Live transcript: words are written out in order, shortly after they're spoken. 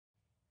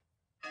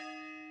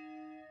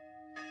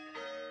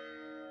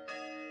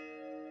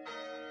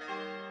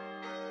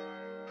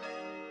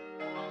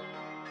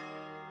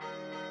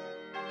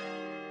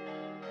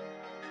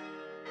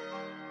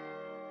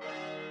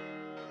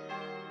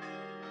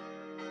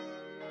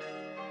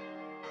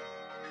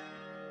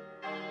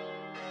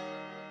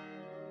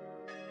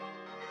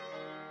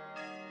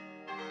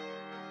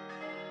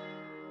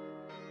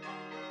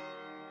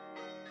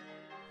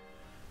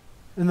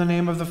In the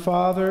name of the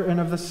Father, and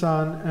of the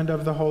Son, and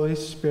of the Holy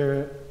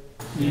Spirit.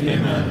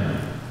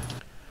 Amen.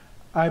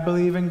 I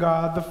believe in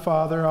God, the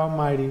Father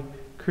Almighty,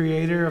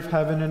 creator of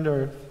heaven and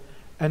earth,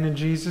 and in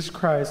Jesus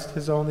Christ,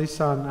 his only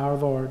Son, our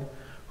Lord,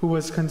 who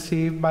was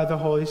conceived by the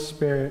Holy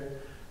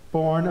Spirit,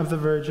 born of the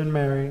Virgin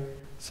Mary,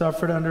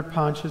 suffered under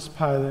Pontius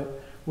Pilate,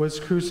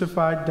 was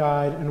crucified,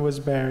 died, and was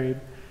buried.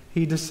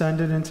 He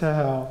descended into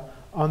hell.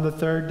 On the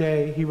third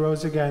day he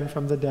rose again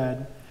from the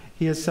dead.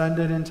 He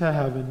ascended into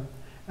heaven,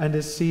 and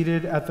is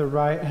seated at the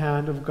right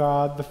hand of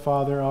God the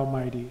Father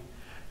Almighty.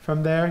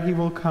 From there he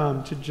will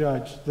come to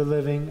judge the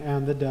living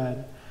and the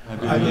dead.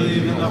 I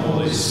believe in the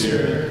Holy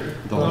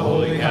Spirit, the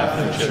Holy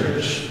Catholic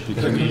Church, the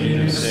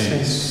communion of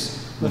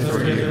saints, the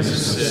forgiveness of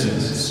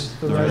sins,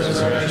 the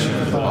resurrection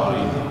of the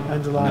body,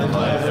 and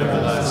life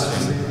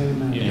everlasting.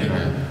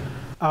 Amen.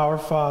 Our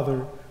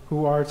Father,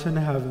 who art in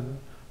heaven,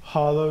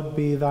 hallowed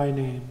be thy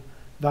name.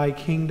 Thy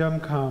kingdom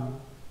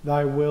come,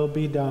 thy will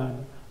be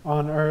done,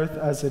 on earth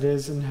as it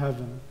is in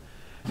heaven.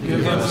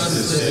 Give us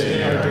this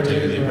day our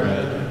daily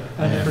bread,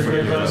 and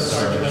forgive us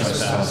our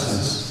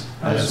trespasses,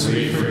 as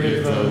we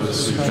forgive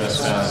those who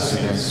trespass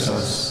against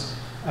us.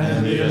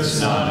 And lead us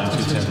not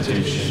into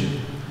temptation,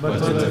 but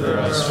deliver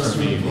us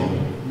from evil.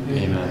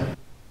 Amen.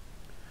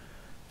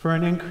 For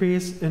an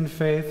increase in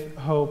faith,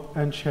 hope,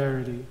 and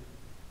charity.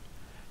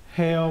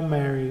 Hail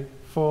Mary,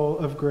 full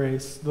of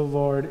grace, the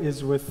Lord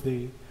is with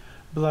thee.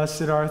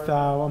 Blessed art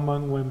thou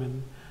among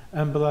women,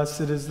 and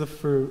blessed is the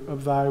fruit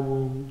of thy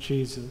womb,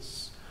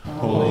 Jesus.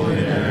 Holy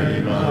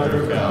Mary,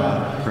 Mother of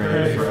God,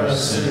 pray for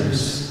us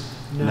sinners,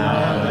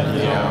 now and at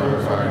the hour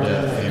of our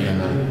death.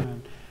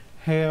 Amen.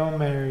 Hail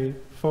Mary,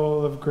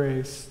 full of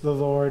grace, the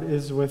Lord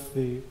is with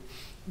thee.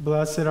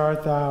 Blessed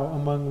art thou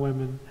among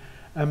women,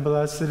 and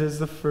blessed is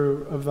the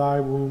fruit of thy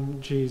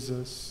womb,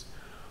 Jesus.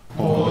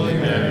 Holy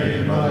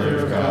Mary, Mother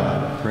of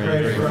God,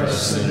 pray for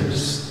us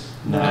sinners,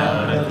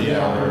 now and at the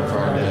hour of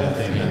our death.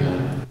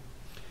 Amen.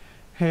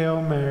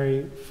 Hail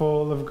Mary,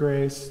 full of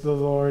grace, the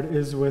Lord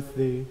is with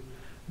thee.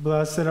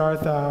 Blessed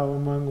art thou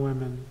among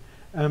women,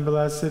 and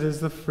blessed is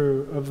the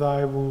fruit of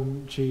thy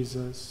womb,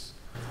 Jesus.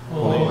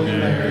 Holy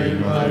Mary,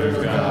 Mother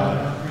of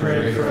God,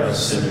 pray for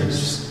us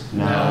sinners,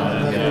 now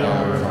and at the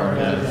hour of our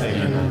death.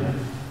 Amen.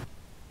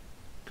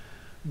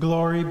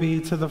 Glory be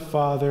to the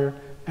Father,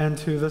 and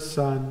to the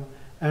Son,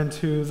 and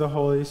to the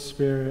Holy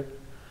Spirit.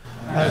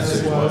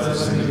 As it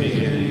was in the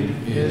beginning,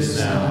 is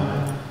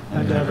now,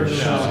 and ever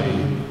shall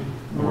be,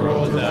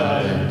 world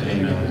without end.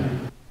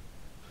 Amen.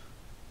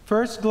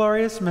 First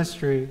glorious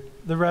mystery,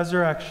 the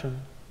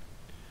resurrection.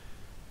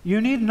 You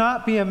need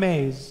not be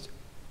amazed.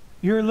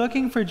 You are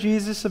looking for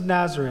Jesus of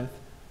Nazareth,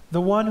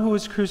 the one who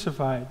was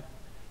crucified.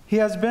 He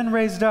has been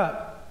raised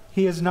up.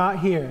 He is not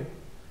here.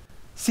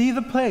 See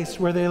the place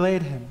where they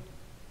laid him.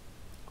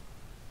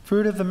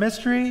 Fruit of the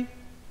mystery,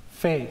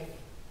 faith.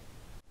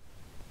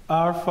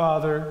 Our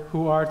Father,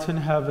 who art in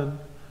heaven,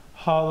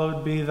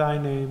 hallowed be thy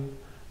name.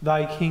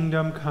 Thy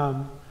kingdom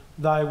come,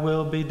 thy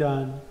will be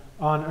done,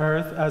 on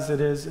earth as it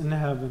is in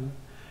heaven.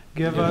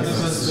 Give us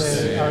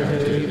this day our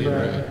daily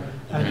bread,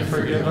 and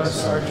forgive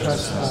us our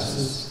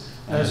trespasses,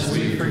 as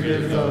we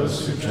forgive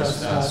those who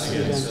trespass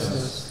against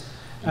us.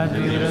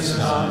 And lead us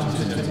not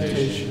into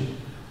temptation,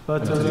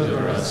 but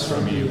deliver us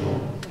from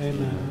evil.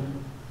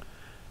 Amen.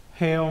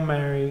 Hail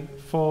Mary,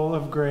 full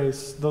of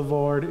grace, the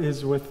Lord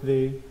is with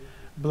thee.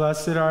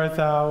 Blessed art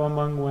thou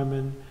among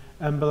women,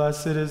 and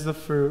blessed is the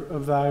fruit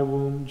of thy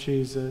womb,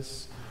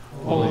 Jesus.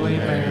 Holy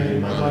Mary,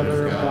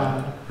 Mother of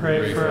God,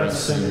 pray for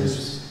us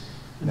sinners,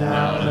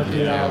 now and at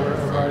the hour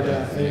of our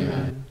death.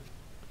 Amen.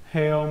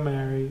 Hail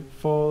Mary,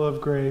 full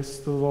of grace,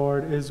 the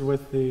Lord is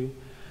with thee.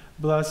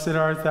 Blessed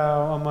art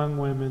thou among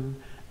women,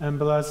 and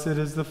blessed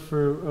is the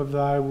fruit of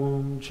thy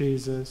womb,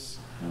 Jesus.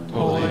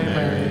 Holy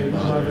Mary,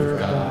 Mother of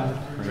God,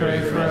 pray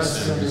for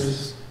us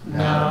sinners,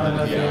 now and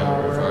at the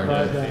hour of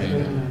our death.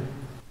 Amen.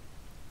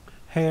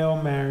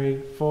 Hail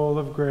Mary, full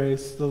of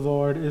grace, the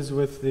Lord is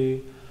with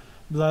thee.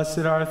 Blessed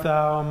art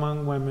thou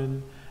among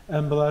women,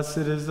 and blessed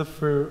is the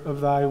fruit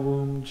of thy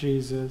womb,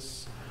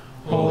 Jesus.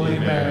 Holy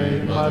Mary,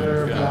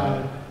 Mother of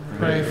God,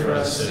 pray for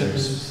us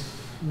sinners,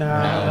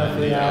 now and at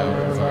the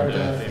hour of our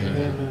death.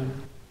 Amen.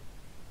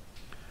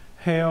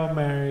 Hail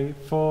Mary,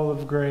 full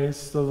of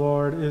grace, the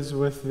Lord is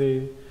with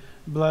thee.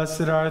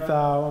 Blessed art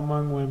thou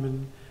among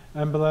women,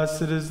 and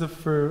blessed is the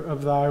fruit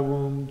of thy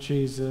womb,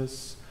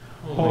 Jesus.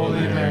 Holy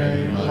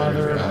Mary,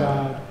 Mother of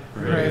God,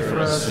 pray for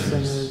us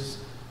sinners,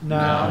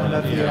 now and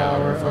at the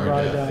hour of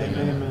our death.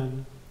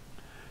 Amen.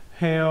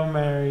 Hail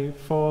Mary,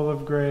 full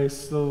of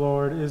grace, the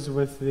Lord is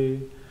with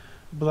thee.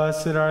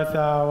 Blessed art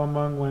thou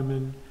among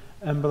women,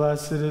 and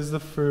blessed is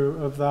the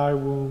fruit of thy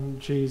womb,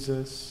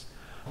 Jesus.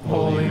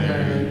 Holy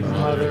Mary,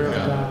 Mother of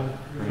God,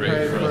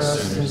 pray for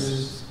us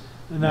sinners,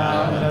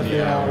 now and at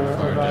the hour of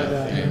our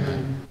death.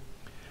 Amen.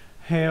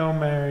 Hail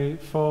Mary,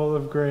 full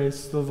of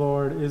grace, the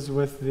Lord is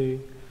with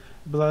thee.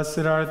 Blessed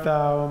art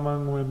thou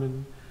among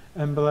women,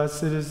 and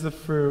blessed is the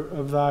fruit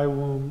of thy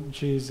womb,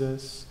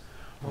 Jesus.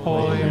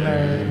 Holy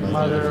Mary,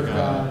 Mother of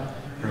God,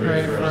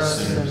 pray for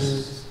us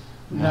sinners,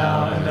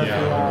 now and at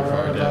the hour of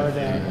our death.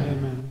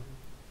 Amen.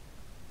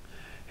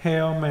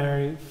 Hail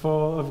Mary,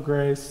 full of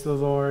grace, the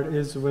Lord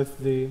is with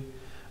thee.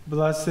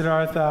 Blessed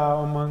art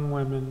thou among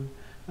women,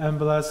 and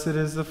blessed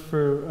is the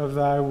fruit of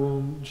thy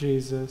womb,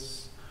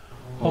 Jesus.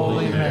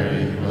 Holy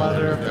Mary,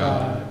 Mother of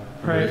God,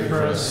 pray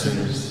for us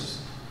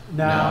sinners,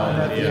 now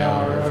and at the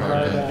hour of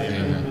our death.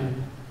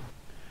 Amen.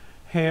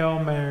 Hail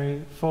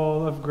Mary,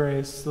 full of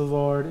grace, the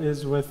Lord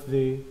is with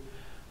thee.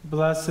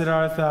 Blessed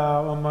art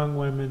thou among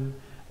women,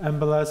 and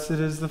blessed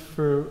is the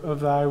fruit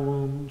of thy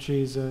womb,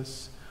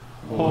 Jesus.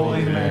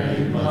 Holy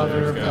Mary,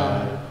 Mother of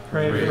God,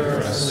 pray for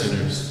us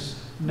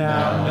sinners,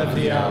 now and at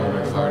the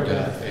hour of our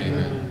death.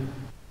 Amen.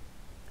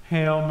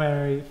 Hail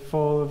Mary,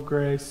 full of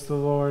grace, the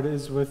Lord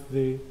is with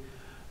thee.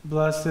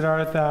 Blessed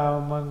art thou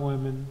among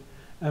women,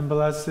 and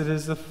blessed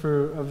is the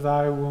fruit of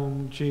thy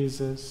womb,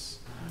 Jesus.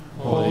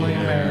 Holy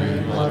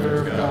Mary,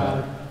 Mother of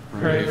God,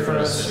 pray for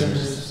us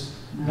sinners,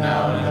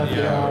 now and at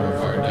the hour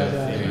of our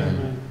death.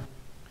 Amen.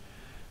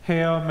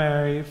 Hail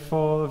Mary,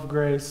 full of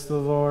grace, the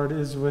Lord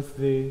is with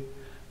thee.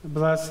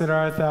 Blessed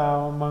art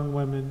thou among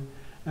women,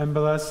 and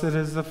blessed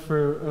is the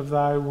fruit of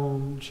thy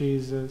womb,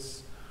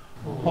 Jesus.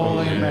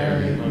 Holy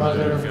Mary,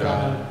 Mother of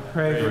God,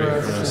 pray for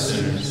us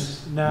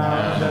sinners,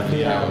 now and at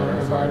the hour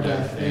of our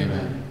death.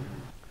 Amen.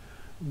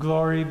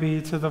 Glory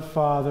be to the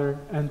Father,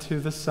 and to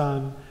the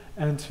Son,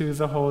 and to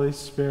the Holy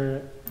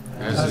Spirit,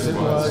 as it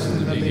was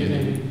in the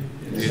beginning,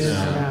 is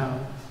now,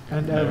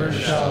 and ever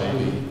shall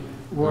be,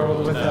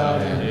 world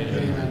without end.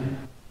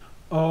 Amen.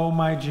 O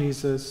my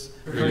Jesus,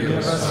 Forgive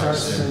us our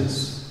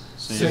sins,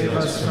 save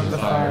us from the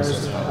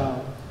fires of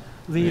hell,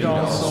 lead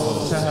all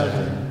souls to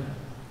heaven,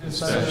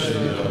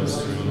 especially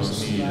those who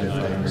most need of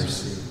thy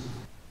mercy.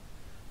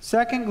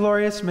 Second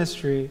glorious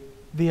mystery,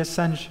 the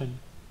Ascension.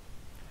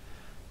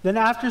 Then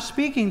after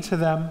speaking to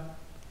them,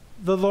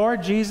 the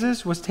Lord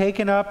Jesus was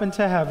taken up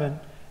into heaven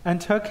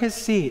and took his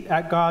seat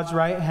at God's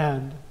right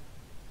hand.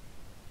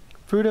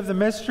 Fruit of the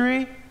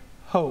mystery,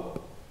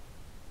 hope.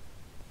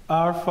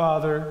 Our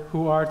Father,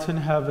 who art in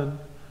heaven,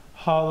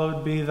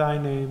 hallowed be thy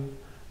name.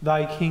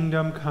 Thy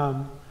kingdom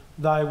come,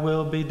 thy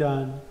will be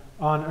done,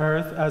 on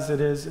earth as it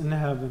is in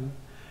heaven.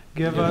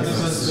 Give us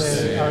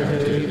this day our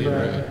daily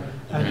bread,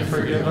 and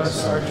forgive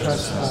us our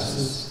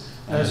trespasses,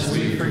 as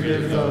we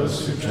forgive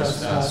those who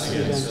trespass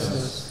against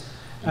us.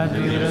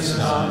 And lead us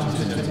not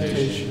into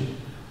temptation,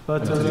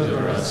 but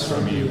deliver us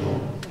from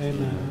evil.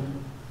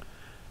 Amen.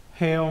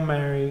 Hail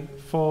Mary,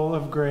 full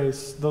of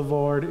grace, the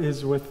Lord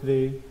is with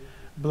thee.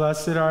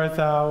 Blessed art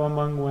thou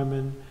among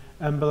women,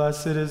 and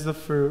blessed is the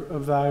fruit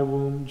of thy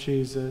womb,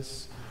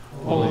 Jesus.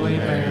 Holy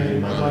Mary,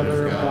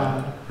 Mother of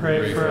God,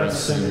 pray for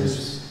us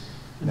sinners,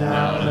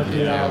 now and at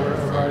the hour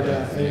of our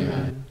death.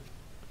 Amen.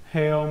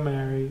 Hail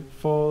Mary,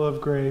 full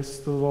of grace,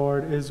 the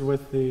Lord is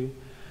with thee.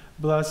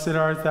 Blessed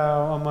art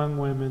thou among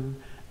women,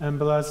 and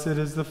blessed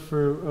is the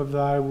fruit of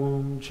thy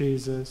womb,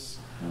 Jesus.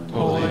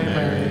 Holy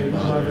Mary,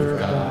 Mother of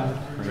God,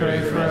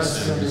 pray for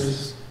us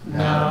sinners,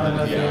 now and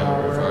at the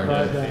hour of our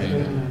death.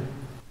 Amen.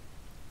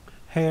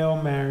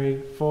 Hail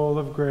Mary, full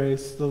of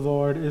grace, the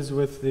Lord is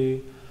with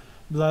thee.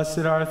 Blessed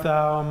art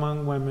thou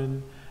among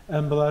women,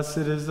 and blessed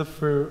is the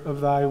fruit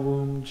of thy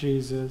womb,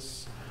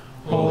 Jesus.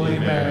 Holy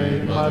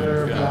Mary,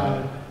 Mother of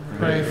God,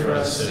 pray for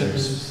us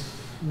sinners,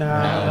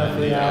 now and at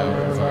the hour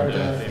of our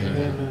death.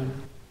 Amen.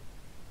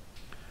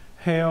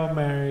 Hail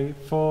Mary,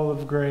 full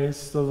of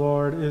grace, the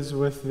Lord is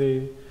with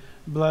thee.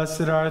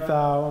 Blessed art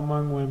thou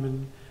among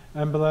women,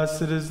 and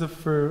blessed is the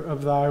fruit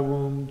of thy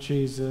womb,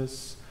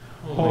 Jesus.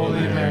 Holy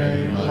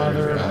Mary,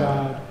 Mother of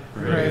God,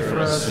 pray for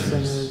us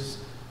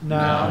sinners,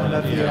 now and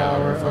at the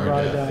hour of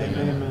our death.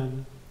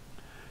 Amen.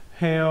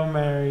 Hail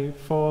Mary,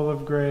 full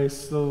of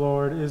grace, the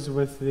Lord is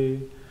with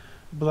thee.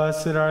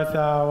 Blessed art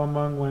thou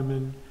among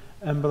women,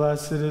 and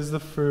blessed is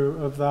the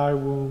fruit of thy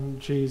womb,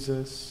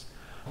 Jesus.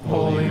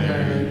 Holy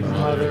Mary,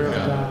 Mother of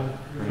God,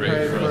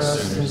 pray for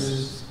us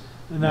sinners,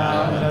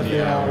 now and at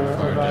the hour of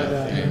our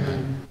death.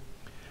 Amen.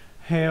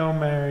 Hail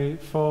Mary,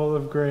 full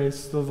of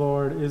grace, the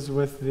Lord is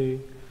with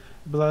thee.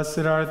 Blessed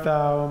art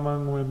thou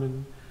among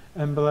women,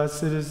 and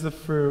blessed is the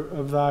fruit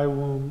of thy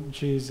womb,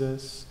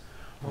 Jesus.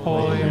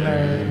 Holy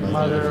Mary,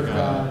 Mother of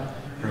God,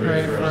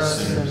 pray for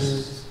us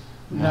sinners,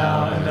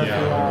 now and at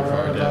the hour of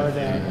our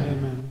death.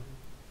 Amen.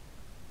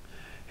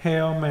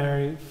 Hail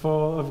Mary,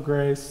 full of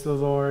grace, the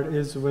Lord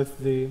is with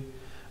thee.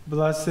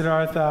 Blessed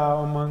art thou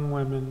among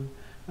women,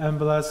 and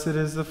blessed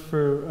is the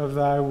fruit of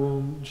thy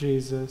womb,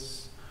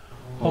 Jesus.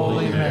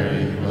 Holy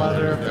Mary,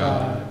 Mother of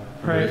God,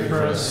 pray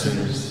for us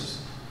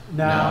sinners,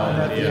 now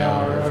and at the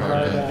hour of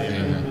our death.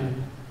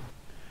 Amen.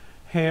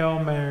 Hail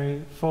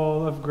Mary,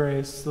 full of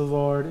grace, the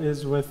Lord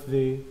is with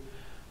thee.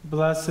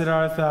 Blessed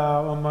art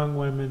thou among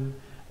women,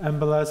 and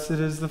blessed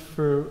is the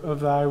fruit of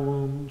thy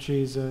womb,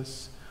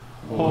 Jesus.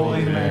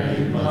 Holy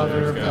Mary,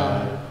 Mother of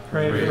God,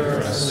 pray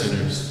for us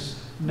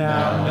sinners,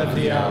 now and at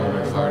the hour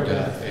of our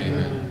death.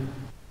 Amen.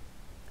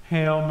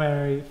 Hail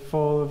Mary,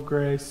 full of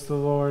grace, the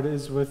Lord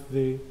is with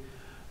thee.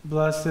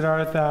 Blessed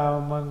art thou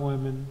among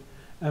women,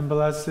 and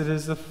blessed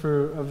is the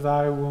fruit of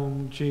thy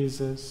womb,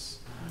 Jesus.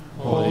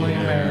 Holy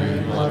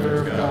Mary,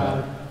 Mother of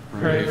God,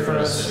 pray for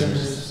us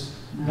sinners,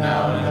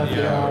 now and at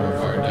the hour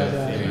of our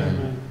death.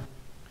 Amen.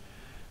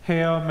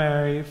 Hail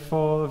Mary,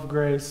 full of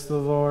grace, the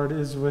Lord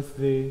is with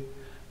thee.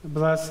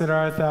 Blessed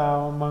art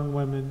thou among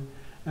women,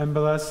 and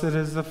blessed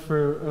is the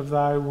fruit of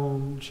thy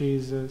womb,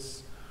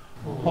 Jesus.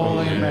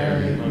 Holy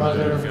Mary,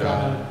 Mother of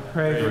God,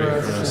 pray for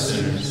us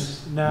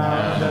sinners,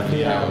 now and at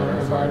the hour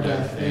of our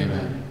death.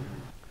 Amen.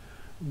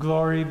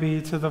 Glory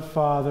be to the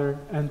Father,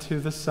 and to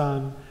the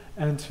Son,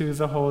 and to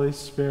the Holy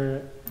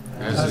Spirit,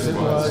 as it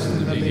was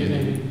in the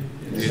beginning,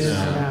 is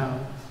now,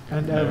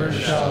 and ever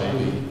shall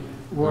be,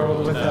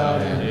 world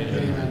without end.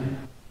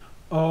 Amen.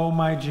 O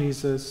my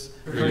Jesus,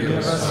 Forgive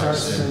us our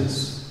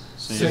sins,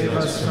 save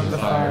us from the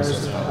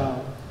fires of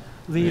hell,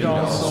 lead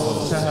all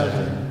souls to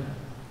heaven,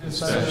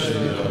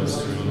 especially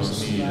those who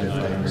most need of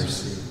thy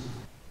mercy.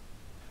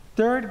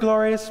 Third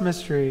glorious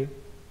mystery,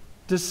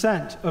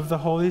 descent of the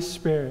Holy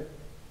Spirit.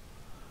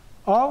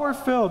 All were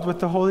filled with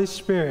the Holy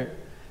Spirit.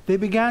 They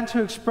began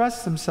to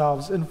express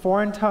themselves in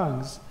foreign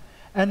tongues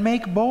and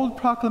make bold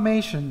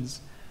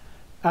proclamations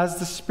as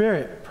the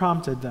Spirit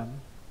prompted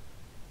them.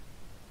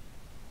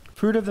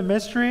 Fruit of the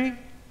mystery,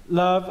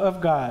 love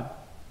of God.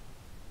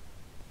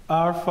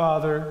 Our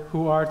Father,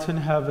 who art in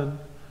heaven,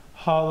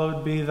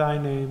 hallowed be thy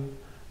name.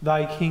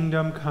 Thy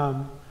kingdom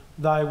come,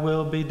 thy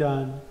will be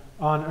done,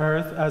 on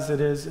earth as it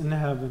is in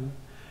heaven.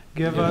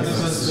 Give us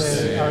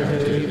this day our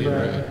daily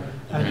bread,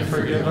 and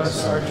forgive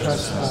us our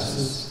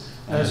trespasses,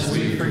 as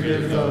we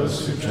forgive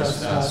those who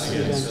trespass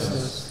against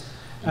us.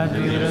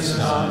 And lead us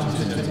not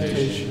into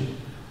temptation,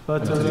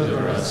 but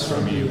deliver us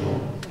from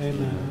evil.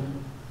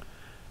 Amen.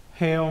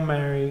 Hail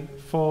Mary,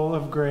 full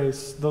of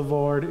grace, the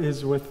Lord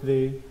is with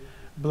thee.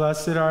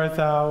 Blessed art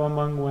thou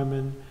among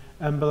women,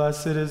 and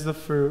blessed is the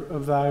fruit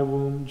of thy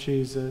womb,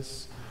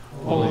 Jesus.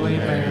 Holy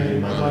Mary,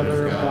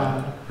 Mother of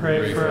God,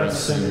 pray for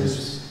us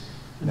sinners,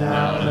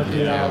 now and at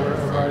the hour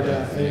of our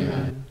death.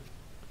 Amen.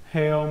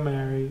 Hail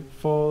Mary,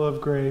 full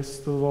of grace,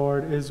 the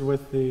Lord is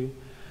with thee.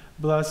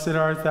 Blessed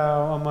art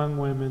thou among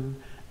women,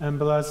 and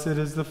blessed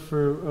is the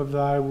fruit of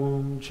thy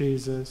womb,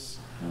 Jesus.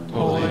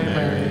 Holy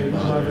Mary,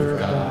 Mother of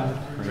God,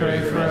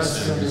 pray for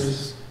us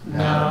sinners,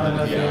 now and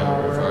at the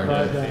hour of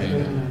our death.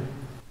 Amen.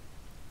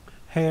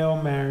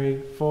 Hail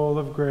Mary, full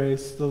of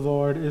grace, the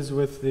Lord is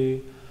with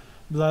thee.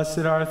 Blessed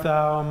art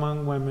thou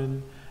among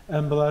women,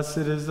 and blessed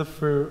is the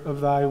fruit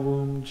of thy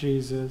womb,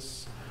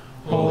 Jesus.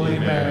 Holy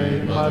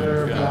Mary,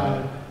 Mother of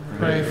God,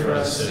 pray for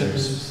us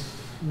sinners,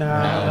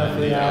 now and at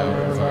the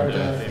hour of our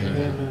death.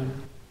 Amen.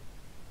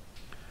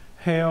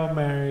 Hail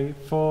Mary,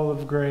 full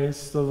of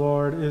grace, the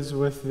Lord is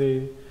with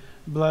thee.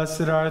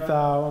 Blessed art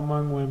thou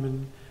among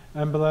women,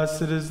 and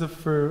blessed is the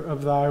fruit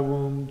of thy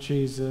womb,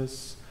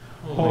 Jesus.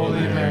 Holy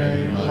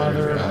Mary,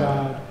 Mother of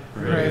God,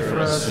 pray for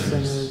us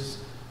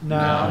sinners,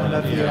 now and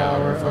at the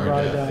hour of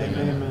our death.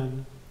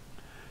 Amen.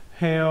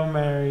 Hail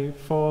Mary,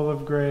 full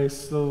of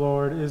grace, the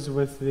Lord is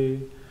with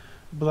thee.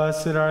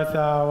 Blessed art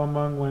thou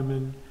among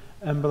women,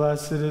 and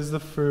blessed is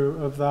the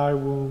fruit of thy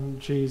womb,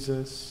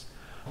 Jesus.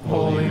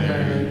 Holy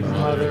Mary,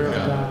 Mother of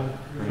God,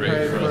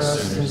 pray for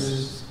us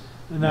sinners,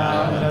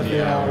 now and at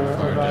the hour of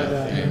our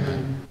death.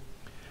 Amen.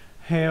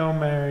 Hail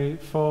Mary,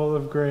 full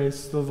of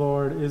grace, the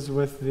Lord is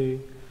with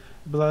thee.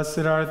 Blessed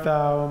art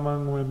thou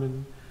among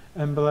women,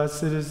 and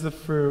blessed is the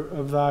fruit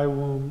of thy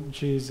womb,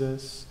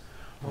 Jesus.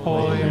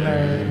 Holy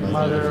Mary,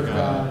 Mother of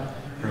God,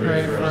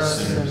 pray for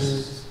us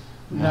sinners,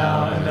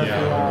 now and at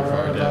the hour of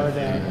our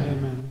death.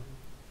 Amen.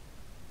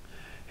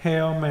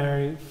 Hail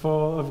Mary,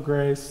 full of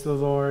grace, the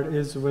Lord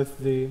is with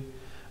thee.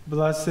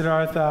 Blessed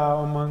art thou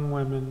among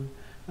women,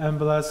 and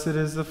blessed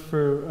is the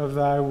fruit of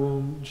thy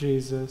womb,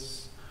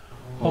 Jesus.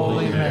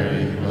 Holy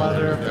Mary,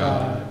 Mother of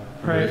God,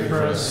 pray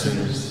for us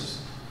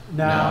sinners,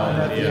 now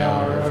and at the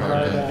hour of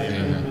our death.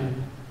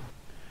 Amen.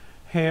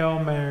 Hail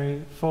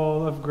Mary,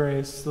 full of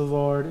grace, the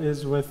Lord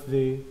is with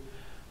thee.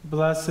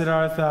 Blessed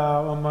art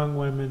thou among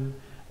women,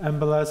 and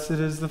blessed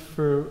is the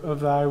fruit of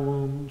thy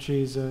womb,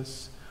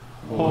 Jesus.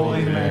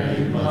 Holy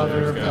Mary,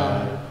 Mother of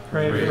God,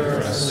 pray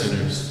for us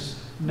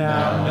sinners,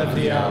 now and at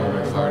the hour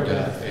of our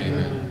death.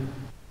 Amen.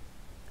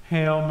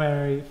 Hail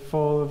Mary,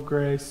 full of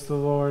grace, the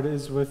Lord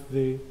is with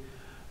thee.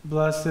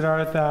 Blessed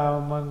art thou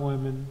among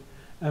women,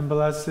 and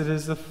blessed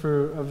is the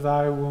fruit of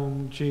thy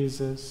womb,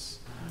 Jesus.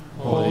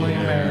 Holy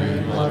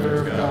Mary,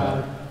 Mother of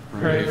God,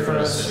 pray for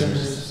us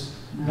sinners,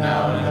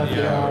 now and at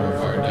the hour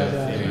of our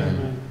death.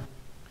 Amen.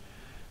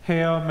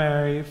 Hail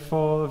Mary,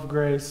 full of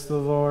grace, the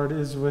Lord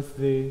is with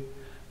thee.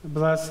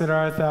 Blessed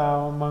art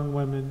thou among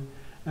women,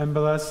 and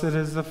blessed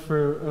is the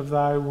fruit of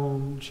thy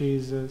womb,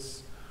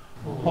 Jesus.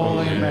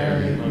 Holy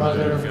Mary,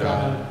 Mother of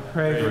God,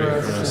 pray for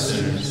us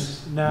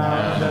sinners,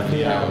 now and at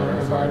the hour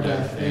of our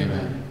death.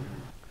 Amen.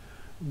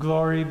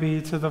 Glory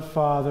be to the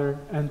Father,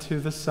 and to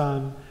the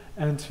Son,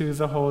 and to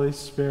the Holy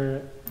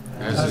Spirit,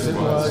 as it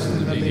was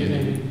in the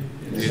beginning,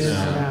 is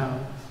now,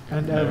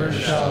 and ever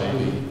shall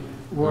be,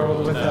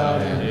 world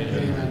without end.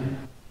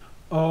 Amen.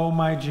 O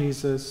my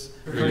Jesus,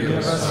 forgive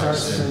us our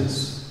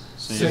sins,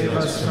 save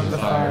us from the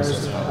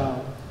fires of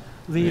hell,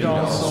 lead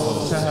all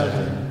souls to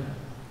heaven,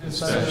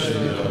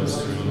 especially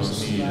those who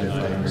most need of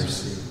thy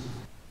mercy.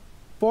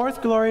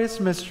 Fourth glorious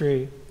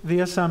mystery, the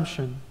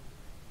Assumption.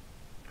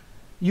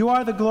 You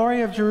are the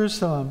glory of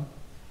Jerusalem.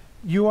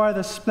 You are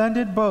the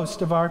splendid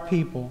boast of our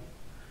people.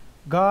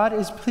 God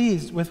is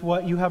pleased with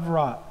what you have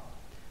wrought.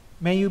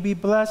 May you be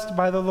blessed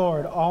by the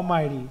Lord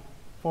Almighty,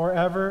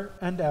 forever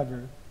and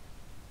ever.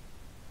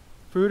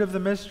 Fruit of the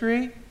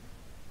mystery,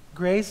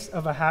 grace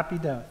of a happy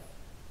death.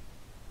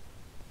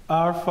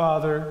 Our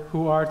Father,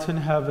 who art in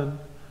heaven,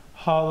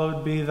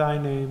 hallowed be thy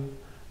name.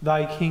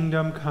 Thy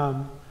kingdom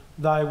come,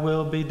 thy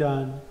will be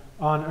done,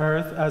 on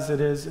earth as it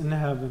is in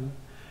heaven.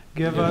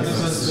 Give us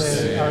this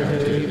day our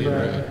daily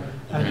bread,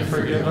 and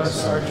forgive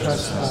us our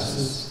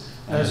trespasses,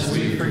 as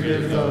we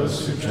forgive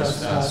those who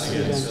trespass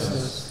against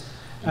us.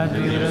 And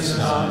lead us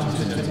not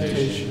into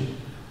temptation,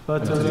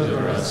 but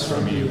deliver us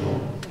from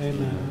evil.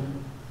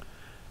 Amen.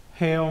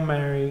 Hail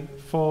Mary,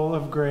 full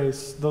of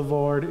grace, the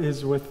Lord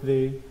is with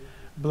thee.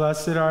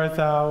 Blessed art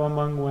thou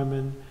among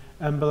women,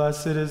 and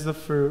blessed is the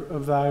fruit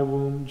of thy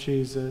womb,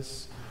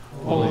 Jesus.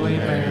 Holy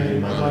Mary,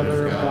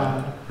 Mother of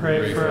God,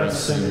 pray for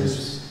us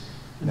sinners,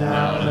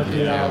 now and at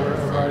the hour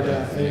of our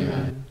death.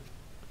 Amen.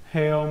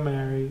 Hail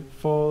Mary,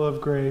 full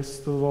of grace,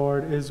 the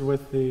Lord is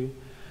with thee.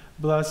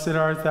 Blessed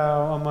art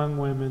thou among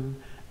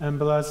women, and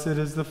blessed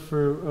is the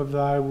fruit of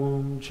thy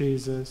womb,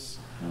 Jesus.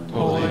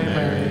 Holy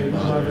Mary,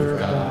 Mother of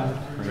God,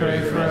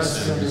 pray for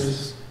us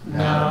sinners,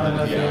 now and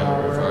at the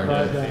hour of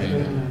our death.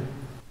 Amen.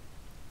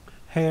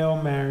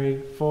 Hail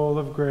Mary, full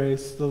of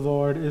grace, the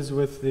Lord is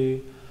with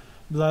thee.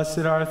 Blessed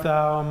art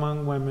thou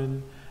among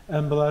women,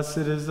 and blessed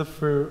is the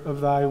fruit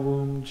of thy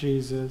womb,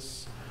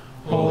 Jesus.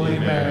 Holy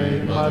Mary,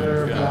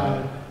 Mother of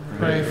God,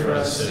 pray for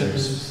us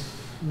sinners,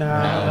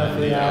 now and at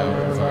the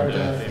hour of our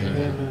death.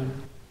 Amen.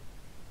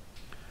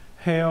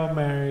 Hail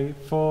Mary,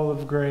 full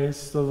of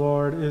grace, the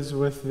Lord is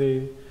with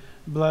thee.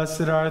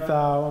 Blessed art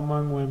thou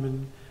among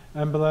women,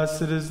 and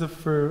blessed is the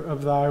fruit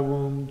of thy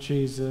womb,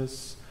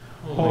 Jesus.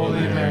 Holy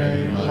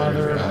Mary,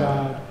 Mother of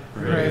God,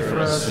 pray for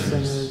us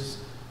sinners,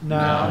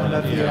 now and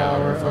at the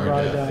hour of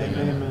our death.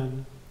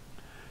 Amen.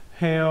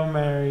 Hail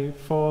Mary,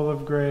 full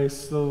of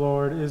grace, the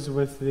Lord is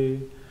with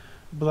thee.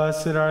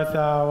 Blessed art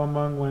thou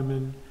among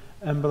women,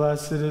 and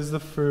blessed is the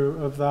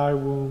fruit of thy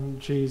womb,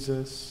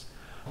 Jesus.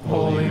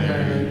 Holy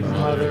Mary,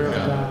 Mother of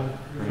God,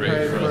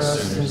 pray for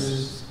us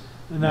sinners,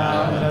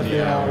 now and at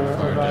the hour of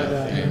our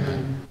death.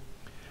 Amen.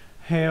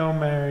 Hail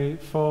Mary,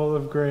 full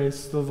of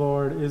grace, the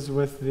Lord is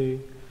with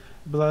thee.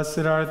 Blessed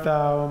art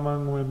thou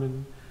among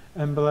women,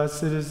 and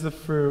blessed is the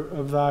fruit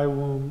of thy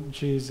womb,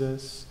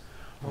 Jesus.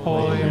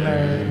 Holy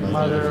Mary,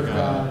 Mother of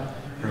God,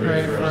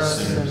 pray for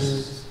us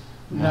sinners,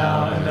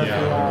 now and at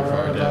the hour of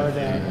our death.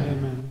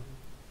 Amen.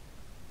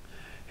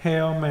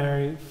 Hail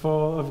Mary,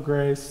 full of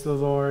grace, the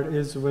Lord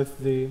is with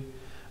thee.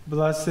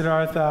 Blessed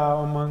art thou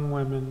among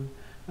women,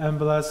 and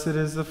blessed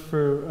is the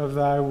fruit of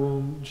thy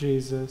womb,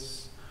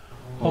 Jesus.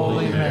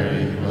 Holy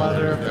Mary,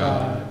 Mother of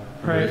God,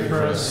 pray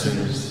for us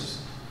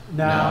sinners,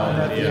 now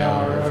and at the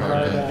hour of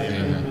our death.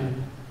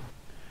 Amen.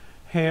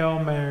 Hail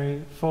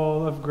Mary,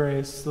 full of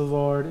grace, the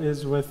Lord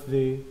is with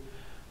thee.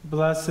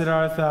 Blessed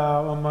art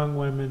thou among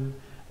women,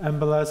 and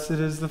blessed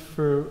is the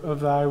fruit of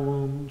thy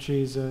womb,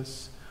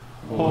 Jesus.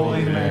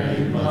 Holy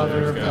Mary,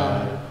 Mother of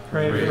God,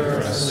 pray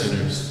for us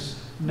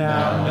sinners,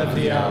 now and at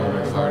the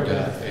hour of our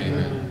death.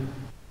 Amen.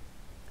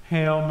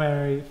 Hail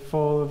Mary,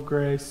 full of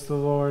grace, the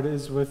Lord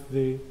is with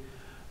thee.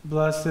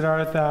 Blessed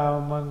art thou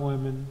among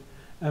women,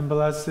 and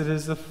blessed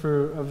is the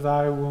fruit of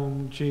thy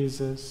womb,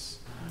 Jesus.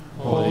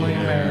 Holy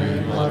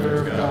Mary,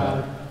 Mother of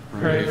God,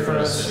 pray for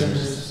us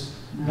sinners,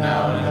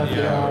 now and at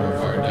the hour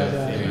of our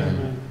death.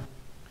 Amen.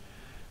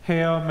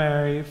 Hail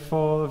Mary,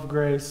 full of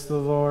grace, the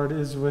Lord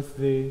is with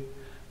thee.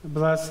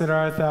 Blessed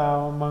art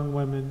thou among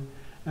women,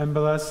 and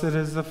blessed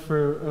is the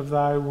fruit of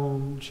thy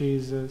womb,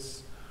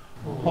 Jesus.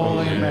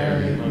 Holy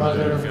Mary,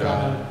 Mother of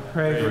God,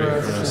 pray for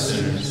us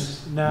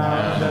sinners,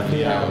 now and at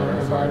the hour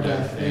of our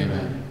death.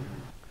 Amen.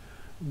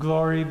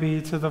 Glory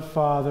be to the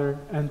Father,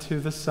 and to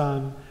the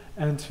Son,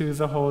 and to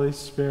the Holy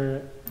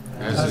Spirit,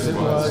 as it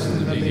was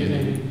in the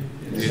beginning,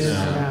 is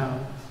now,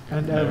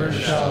 and ever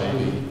shall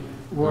be,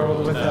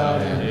 world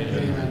without end.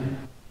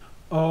 Amen.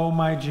 O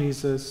my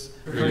Jesus,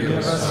 forgive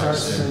us our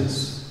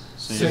sins,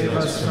 save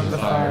us from the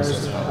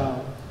fires of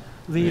hell,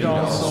 lead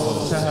all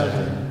souls to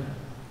heaven,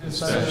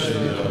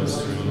 especially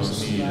those who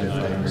most need of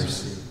thy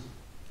mercy.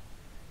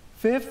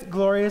 Fifth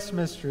glorious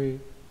mystery,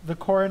 the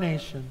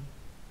Coronation.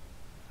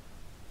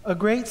 A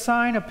great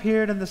sign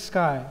appeared in the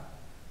sky,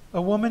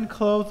 a woman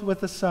clothed with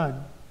the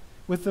sun,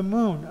 with the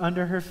moon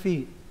under her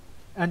feet,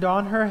 and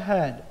on her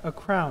head a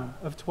crown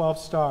of 12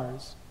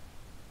 stars.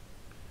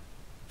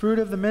 Fruit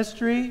of the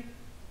mystery,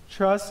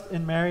 trust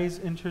in Mary's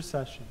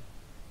intercession.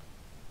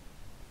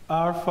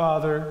 Our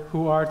Father,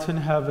 who art in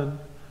heaven,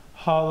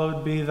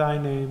 hallowed be thy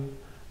name.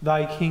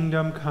 Thy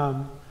kingdom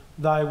come,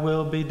 thy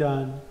will be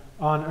done,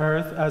 on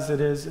earth as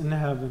it is in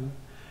heaven.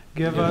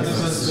 Give us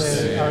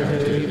this day our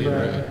daily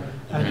bread,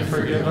 and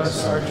forgive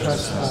us our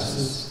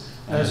trespasses,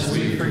 as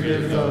we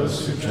forgive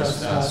those who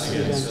trespass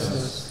against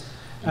us.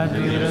 And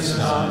lead us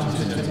not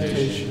into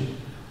temptation,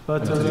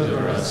 but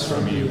deliver us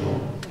from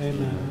evil.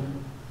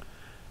 Amen.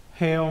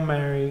 Hail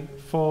Mary,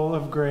 full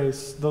of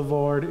grace, the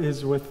Lord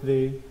is with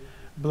thee.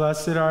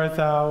 Blessed art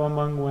thou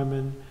among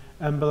women,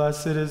 and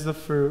blessed is the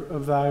fruit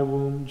of thy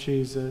womb,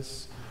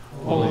 Jesus.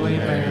 Holy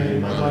Mary,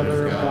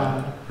 Mother of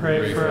God,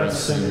 pray for us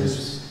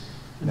sinners,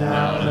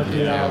 now and at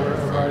the hour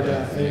of our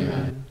death.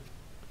 Amen.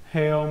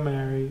 Hail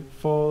Mary,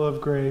 full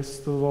of grace,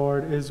 the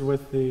Lord is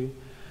with thee.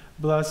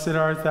 Blessed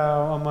art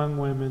thou among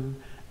women,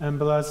 and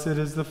blessed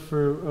is the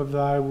fruit of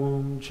thy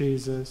womb,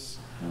 Jesus.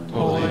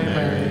 Holy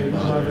Mary,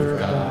 Mother of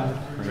God,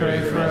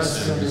 pray for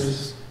us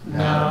sinners,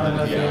 now and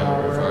at the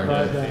hour of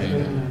our death.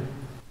 Amen.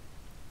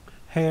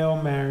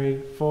 Hail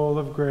Mary, full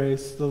of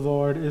grace, the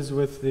Lord is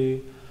with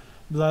thee.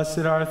 Blessed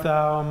art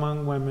thou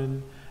among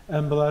women,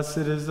 and blessed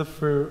is the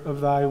fruit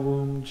of thy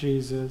womb,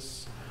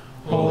 Jesus.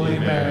 Holy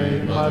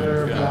Mary,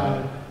 Mother of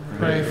God,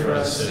 pray for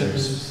us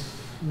sinners,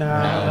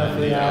 now and at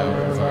the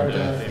hour of our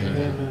death.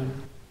 Amen.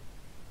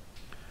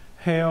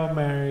 Hail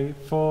Mary,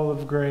 full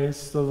of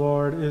grace, the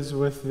Lord is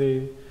with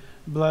thee.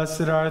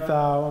 Blessed art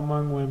thou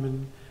among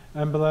women,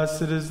 and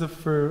blessed is the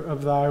fruit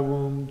of thy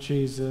womb,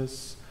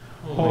 Jesus.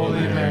 Holy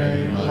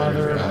Mary,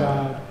 Mother of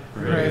God,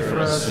 pray for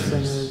us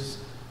sinners,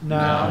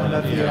 now and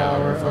at the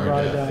hour of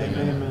our death.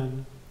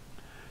 Amen.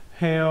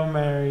 Hail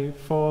Mary,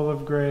 full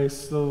of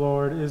grace, the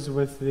Lord is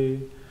with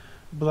thee.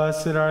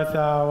 Blessed art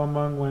thou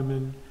among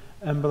women,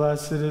 and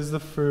blessed is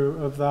the fruit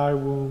of thy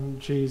womb,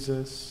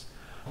 Jesus.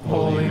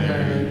 Holy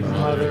Mary,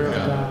 Mother of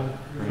God,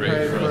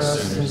 pray for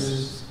us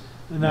sinners,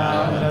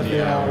 now and at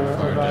the hour of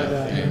our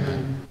death.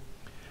 Amen.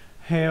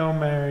 Hail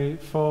Mary,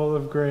 full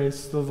of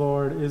grace, the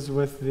Lord is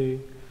with thee.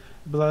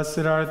 Blessed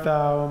art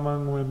thou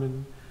among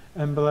women,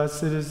 and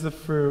blessed is the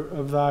fruit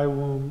of thy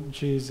womb,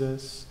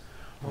 Jesus.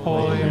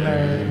 Holy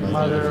Mary,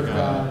 Mother of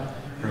God,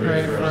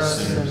 pray for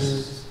us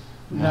sinners,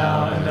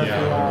 now and at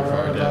the hour of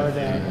our death.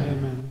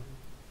 Amen.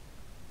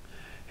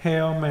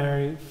 Hail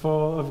Mary,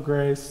 full of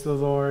grace, the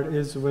Lord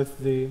is with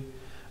thee.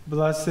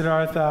 Blessed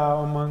art thou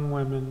among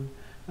women,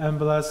 and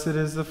blessed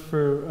is the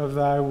fruit of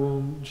thy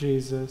womb,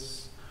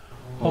 Jesus.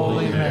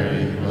 Holy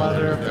Mary,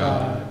 Mother of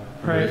God,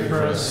 pray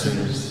for us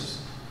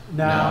sinners,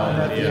 now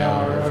and at the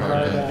hour of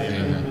our death.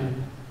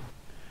 Amen.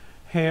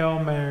 Hail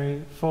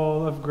Mary,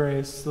 full of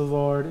grace, the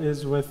Lord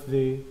is with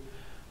thee.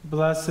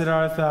 Blessed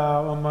art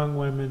thou among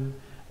women,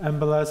 and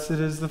blessed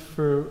is the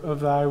fruit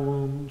of thy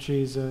womb,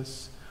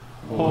 Jesus.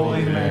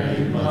 Holy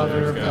Mary,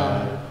 Mother of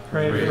God,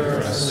 pray for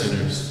us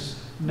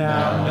sinners,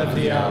 now and at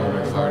the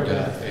hour of our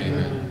death.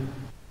 Amen.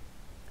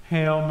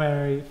 Hail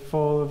Mary,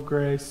 full of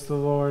grace, the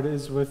Lord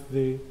is with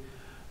thee.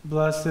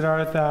 Blessed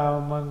art thou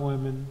among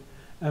women,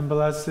 and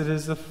blessed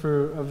is the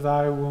fruit of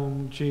thy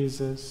womb,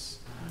 Jesus.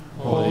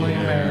 Holy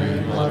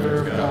Mary, Mother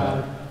of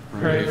God,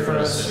 pray for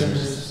us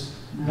sinners,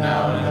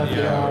 now and at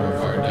the hour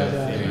of our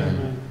death.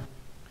 Amen.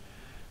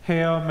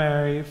 Hail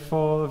Mary,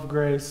 full of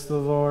grace, the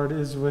Lord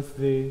is with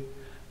thee.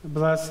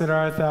 Blessed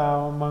art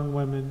thou among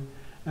women,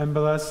 and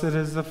blessed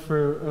is the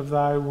fruit of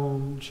thy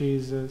womb,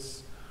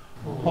 Jesus.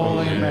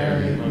 Holy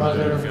Mary,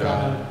 Mother of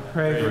God,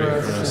 pray for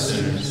us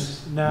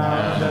sinners,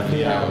 now and at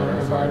the hour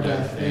of our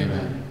death.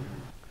 Amen.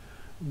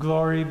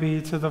 Glory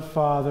be to the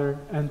Father,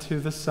 and to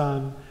the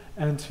Son,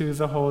 and to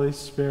the Holy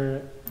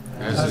Spirit,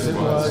 as it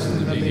was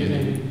in the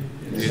beginning,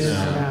 is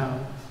now,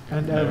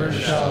 and ever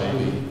shall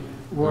be,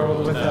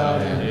 world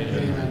without end.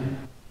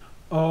 Amen.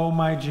 O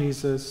my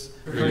Jesus,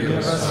 forgive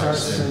us our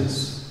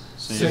sins,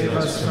 save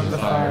us from the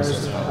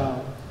fires of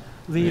hell,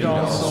 lead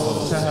all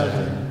souls to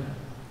heaven,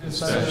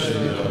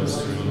 especially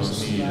those who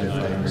most need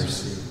thy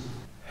mercy.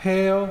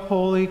 Hail,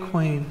 Holy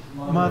Queen,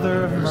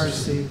 Mother of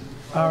Mercy,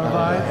 our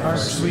life, our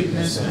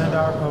sweetness, and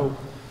our hope.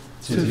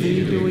 To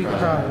thee do we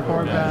cry,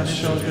 poor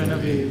banished children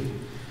of Eve.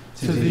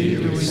 To thee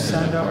do we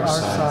send up our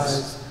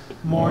sighs,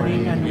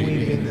 mourning and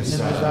weeping in the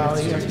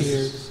valley of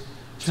tears.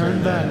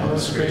 Turn then,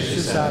 most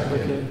gracious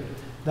Advocate,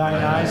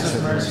 thine eyes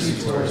of mercy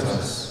towards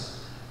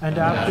us, and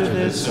after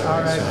this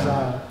our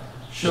exile,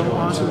 show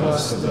unto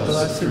us the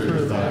blessed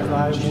fruit of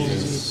thy womb,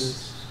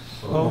 Jesus.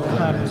 O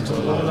clement, O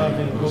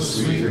loving, O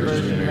sweet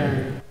Virgin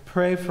Mary,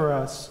 pray for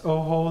us,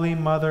 O holy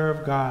Mother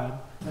of God,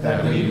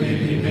 that we may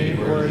be made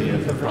worthy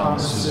of the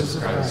promises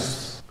of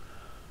Christ.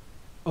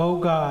 O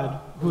God,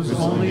 whose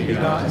only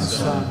begotten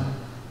Son,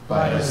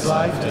 by his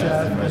life,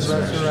 death, and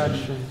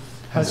resurrection,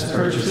 has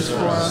purchased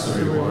for us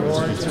the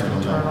rewards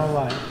of eternal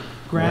life,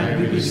 grant,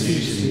 we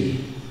beseech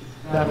thee,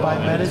 that by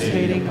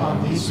meditating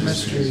on these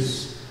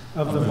mysteries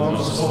of the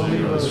most holy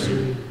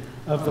Rosary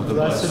of the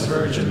Blessed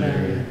Virgin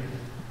Mary,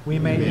 we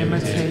may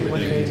imitate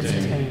what they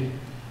contain,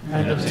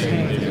 and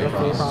obtain their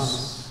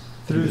promise,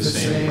 through the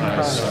same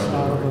Christ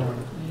our Lord.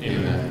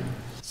 Amen.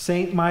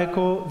 Saint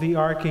Michael the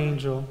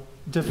Archangel,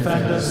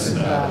 defend us in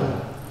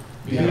battle.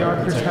 Be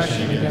our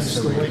protection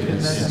against the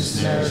wickedness and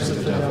snares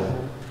of the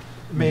devil.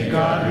 May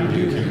God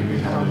rebuke him, we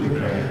humbly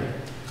pray.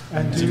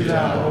 And do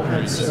thou, O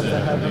Prince of the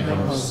heavenly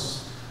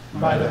host,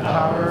 by the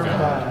power of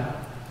God,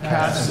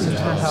 cast into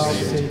hell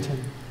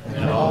Satan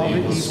and all the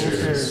evil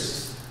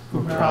spirits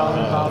who prowl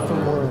about the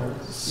world,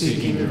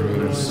 seeking the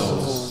ruin of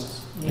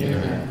souls.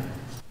 Amen.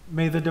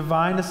 May the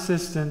divine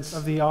assistance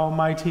of the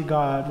Almighty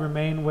God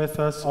remain with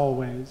us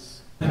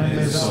always. and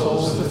may the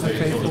souls of the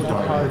faithful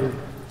departed,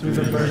 through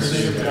the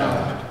mercy of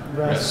God,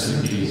 rest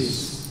in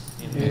peace.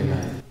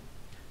 Amen.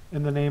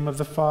 In the name of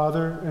the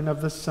Father, and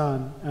of the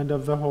Son, and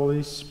of the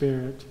Holy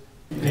Spirit.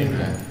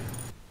 Amen.